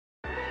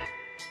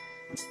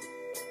I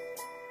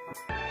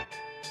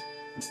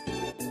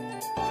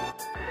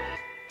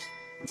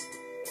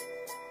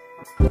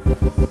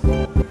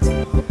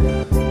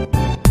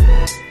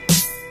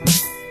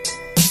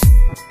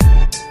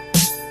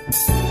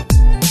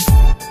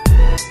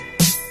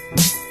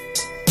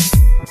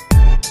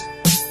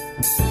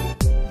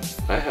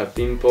have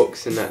been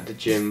boxing at the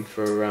gym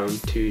for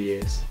around 2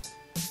 years.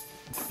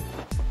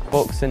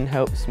 Boxing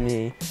helps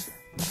me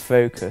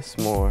focus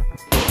more.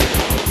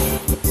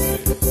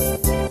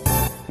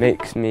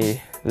 Makes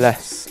me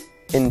less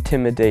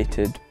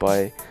intimidated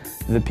by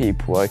the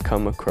people I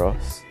come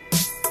across.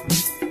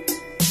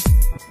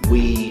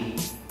 We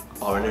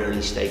are an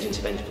early stage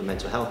intervention for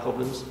mental health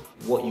problems.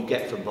 What you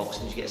get from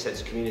boxing is you get a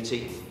sense of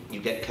community, you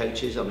get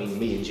coaches. I mean,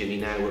 me and Jimmy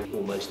now are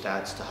almost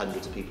dads to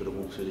hundreds of people that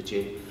walk through the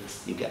gym.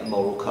 You get a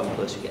moral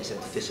compass, you get a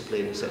sense of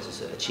discipline, a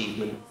sense of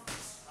achievement.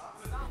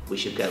 We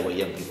should go where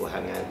young people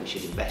hang out, we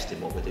should invest in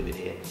what we're doing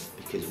here,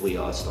 because we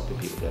are stopping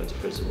people going to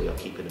prison, we are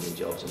keeping them in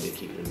jobs and we are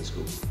keeping them in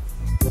school.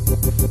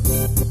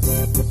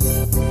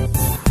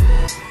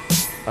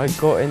 I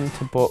got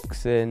into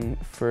boxing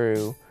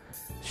through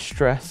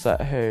stress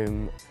at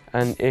home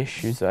and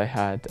issues I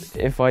had.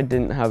 If I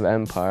didn't have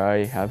Empire,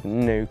 I have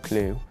no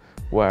clue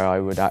where I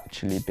would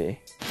actually be.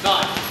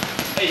 9,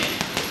 8,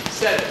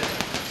 7,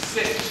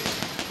 6,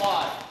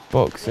 5.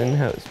 Boxing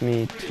helps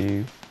me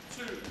to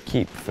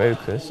keep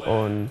focus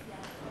on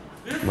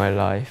my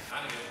life.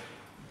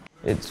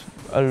 It's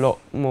a lot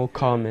more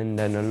calming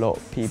than a lot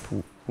of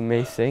people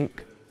may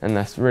think, and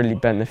that's really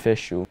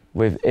beneficial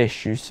with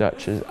issues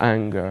such as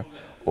anger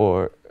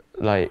or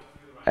like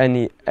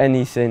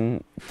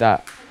anything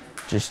that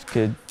just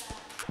could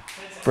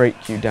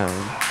break you down.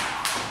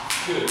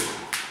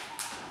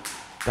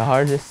 The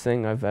hardest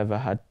thing I've ever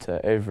had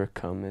to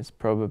overcome is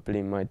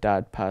probably my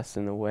dad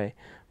passing away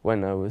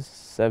when I was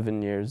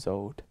 7 years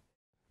old.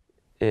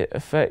 It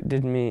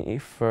affected me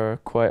for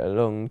quite a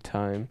long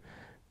time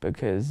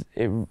because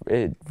it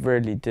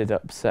really did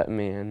upset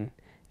me, and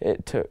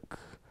it took,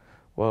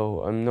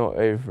 well, I'm not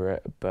over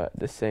it, but at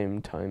the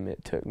same time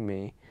it took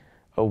me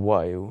a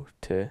while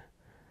to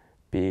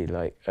be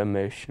like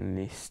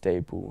emotionally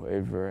stable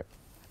over it.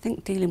 I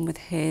think dealing with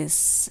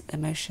his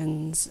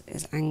emotions,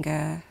 his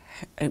anger,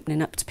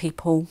 opening up to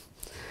people,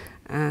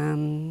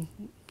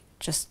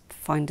 just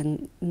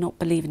not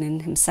believing in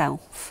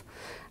himself.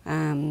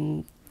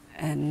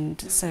 And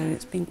so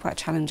it's been quite a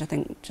challenge, I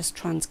think, just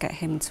trying to get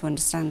him to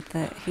understand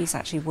that he's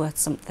actually worth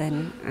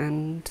something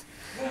and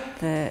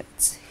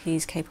that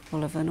he's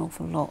capable of an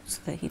awful lot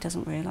that he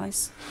doesn't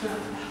realise.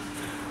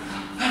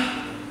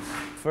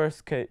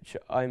 First coach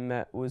I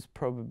met was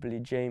probably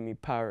Jamie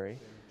Parry,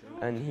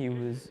 and he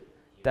was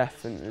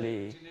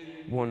definitely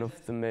one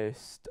of the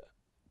most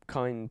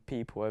kind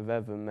people I've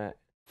ever met.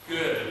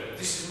 Good.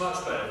 This is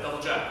much better. Double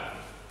jab.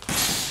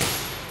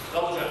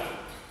 Double jab.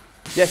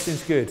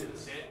 Iestyn's good.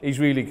 He's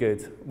really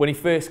good. When he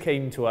first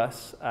came to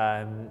us,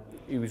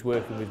 he was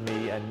working with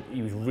me and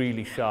he was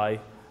really shy,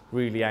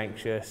 really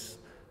anxious.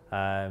 You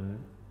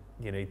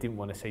know, he didn't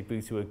want to say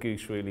boo to a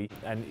goose really.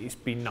 And it's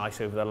been nice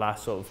over the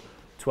last sort of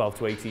 12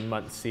 to 18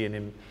 months seeing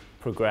him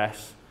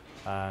progress.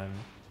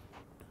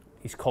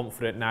 He's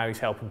confident now, he's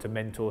helping to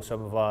mentor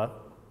some of our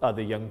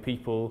other young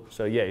people.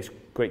 So yeah, it's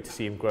great to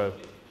see him grow.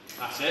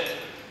 That's it.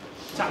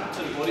 Tap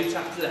to the body,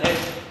 tap to the head,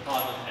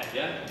 hard on the head,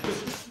 yeah?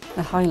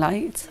 The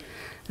highlight,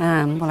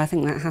 well, I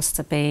think that has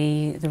to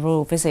be the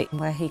royal visit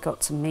where he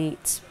got to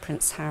meet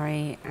Prince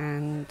Harry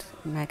and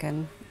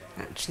Meghan.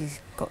 Actually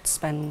got to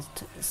spend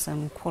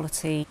some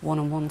quality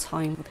one-on-one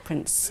time with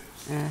Prince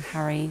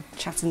Harry,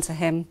 chatting to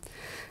him,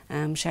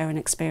 sharing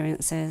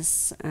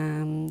experiences,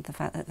 the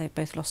fact that they've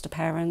both lost a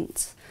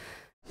parent.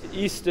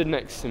 He stood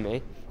next to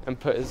me and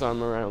put his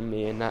arm around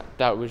me, and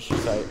that was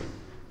just like,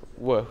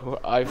 whoa,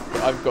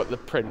 I've got the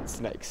prince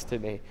next to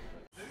me.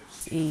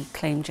 He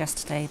claimed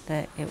yesterday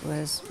that it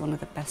was one of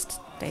the best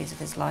days of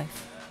his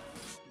life.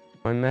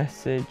 My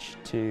message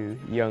to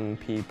young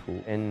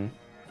people in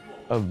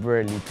a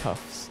really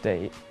tough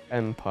state,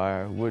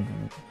 Empire would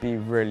be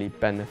really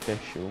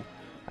beneficial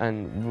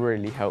and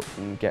really help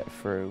them get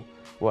through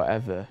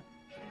whatever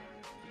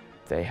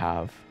they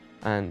have,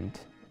 and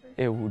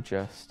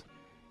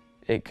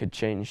it could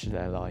change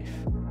their life.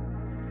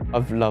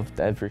 I've loved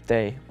every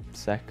day,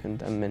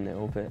 second and minute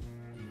of it.